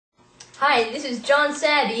Hi, this is John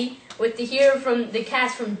Savvy with the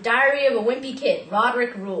cast from Diary of a Wimpy Kid,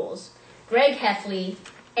 Roderick Rules, Greg Heffley,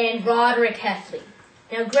 and Roderick Heffley.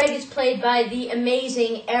 Now, Greg is played by the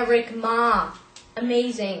amazing Eric Ma.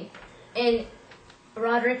 Amazing. And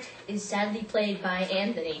Roderick is sadly played by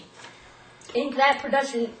Anthony. In that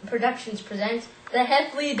Productions presents the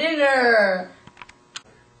Heffley Dinner.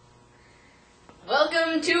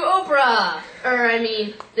 Welcome to Oprah.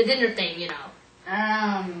 The dinner thing, you know.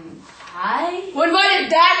 Hi? Who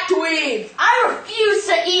invited that dweeb? I refuse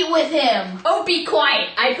to eat with him. Oh, be quiet.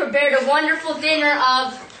 I prepared a wonderful dinner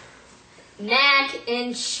of mac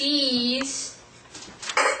and cheese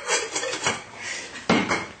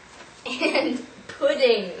and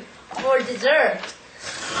pudding for dessert.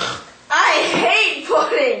 I hate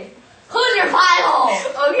pudding. Who's your pie hole?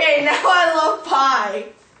 Okay, now I love pie.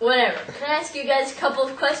 Whatever. Can I ask you guys a couple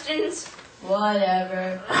of questions?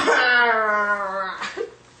 Whatever.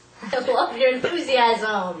 I love your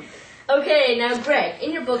enthusiasm. Okay, now Greg,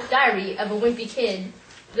 in your book Diary of a Wimpy Kid,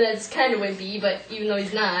 that's kind of wimpy, but even though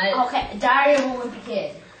he's not. Okay, Diary of a Wimpy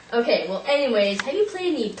Kid. Okay, well anyways, have you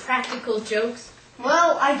played any practical jokes?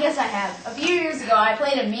 Well, I guess I have. A few years ago, I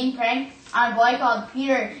played a mean prank on a boy called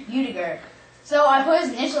Peter Udiger. So I put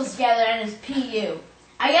his initials together and his PU.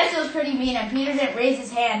 I guess it was pretty mean, and Peter didn't raise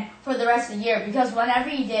his hand for the rest of the year, because whenever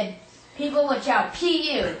he did, people would shout,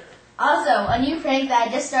 PU. Also, a new prank that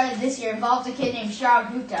I just started this year involves a kid named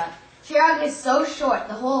Shirag Gupta. Shirag is so short,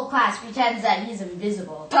 the whole class pretends that he's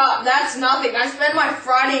invisible. That's nothing. I spend my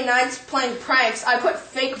Friday nights playing pranks. I put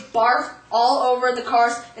fake barf all over the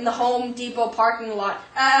cars in the Home Depot parking lot.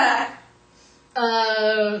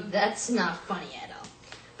 That's not funny at all.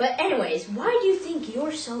 But anyways, why do you think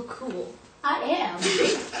you're so cool? I am.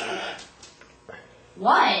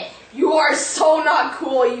 What? You are so not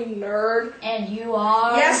cool, you nerd. And you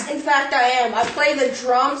are? Yes, in fact I am. I play the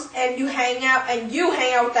drums and you hang out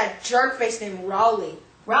with that jerk face named Rowley.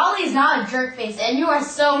 Rowley's not a jerk face, and you are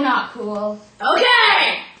so not cool.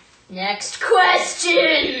 Okay! Next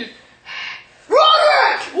question!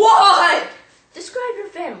 Roderick! What? Describe your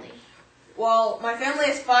family. Well, my family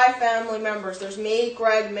has 5 family members. There's me,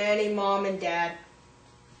 Greg, Manny, Mom, and Dad.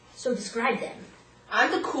 So describe them. I'm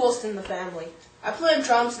the coolest in the family. I play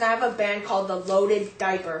drums and I have a band called the Loaded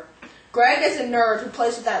Diaper. Greg is a nerd who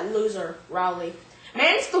plays with that loser, Rowley.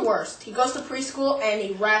 Manny's the worst. He goes to preschool and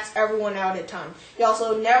he rats everyone out at times. He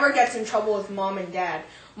also never gets in trouble with Mom and Dad.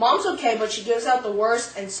 Mom's okay, but she gives out the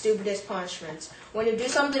worst and stupidest punishments. When you do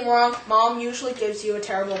something wrong, Mom usually gives you a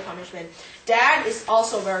terrible punishment. Dad is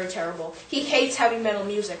also very terrible. He hates heavy metal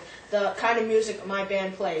music, the kind of music my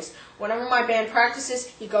band plays. Whenever my band practices,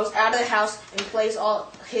 he goes out of the house and plays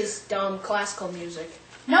all his dumb classical music.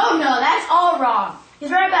 No, that's all wrong.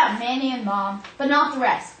 He's right about Manny and Mom, but not the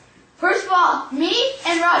rest. First of all, me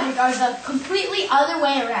and Roderick are the completely other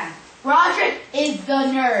way around. Roderick is the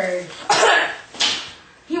nerd.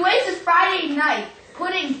 He wastes Friday night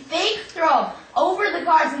putting fake throw over the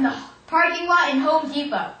cars in the parking lot in Home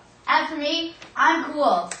Depot. As for me, I'm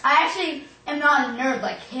cool. I actually am not a nerd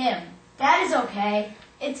like him. That is okay.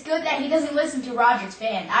 It's good that he doesn't listen to Roderick's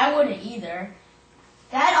band. I wouldn't either.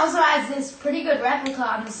 Dad also has this pretty good replica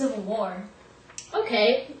on the Civil War.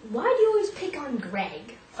 Okay, why do you always pick on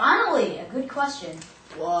Greg? Finally, a good question.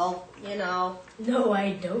 Well, you know. No,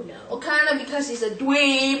 I don't know. Well, kind of because he's a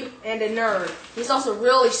dweeb and a nerd. He's also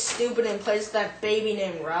really stupid and plays with that baby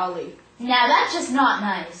named Rowley. Now, that's just not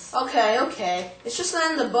nice. Okay. It's just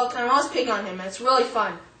that in the book, and I always pick on him, and it's really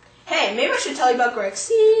fun. Hey, maybe I should tell you about Greg's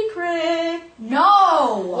secret.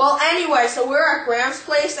 No! Well, anyway, so we were at Graham's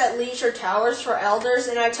place at Leisure Towers for elders,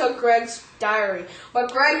 and I took Greg's diary.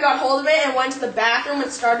 But Greg got hold of it and went to the bathroom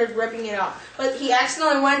and started ripping it up. But he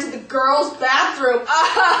accidentally went to the girls' bathroom.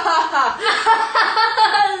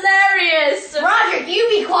 Hilarious! Roderick, you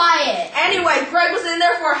be quiet. Anyway, Greg was in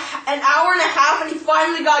there for an hour and a half, and he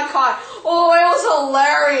finally got caught. Oh, it was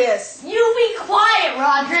hilarious. You be quiet,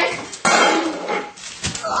 Roderick.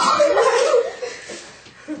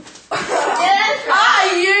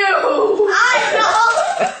 You! I know!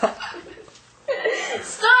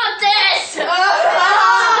 Stop this!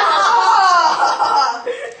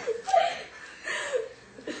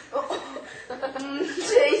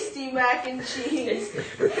 Tasty mac and cheese.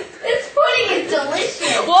 This pudding is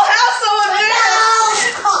delicious. We'll have some of this!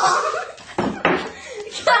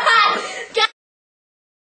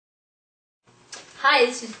 Hi,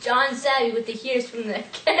 this is John Savvy with the here's from the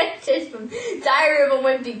characters from Diary of a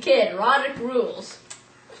Wimpy Kid, Roderick Rules,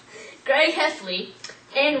 Greg Heffley,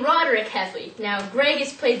 and Roderick Heffley. Now, Greg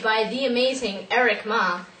is played by the amazing Eric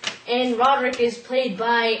Ma, and Roderick is played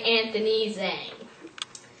by Anthony Zhang.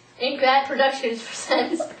 Inkbat Productions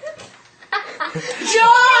presents Joy!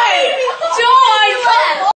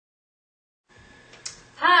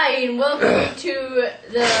 Hi, and welcome to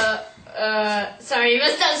the, sorry, you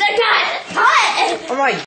messed up, cut! Oh my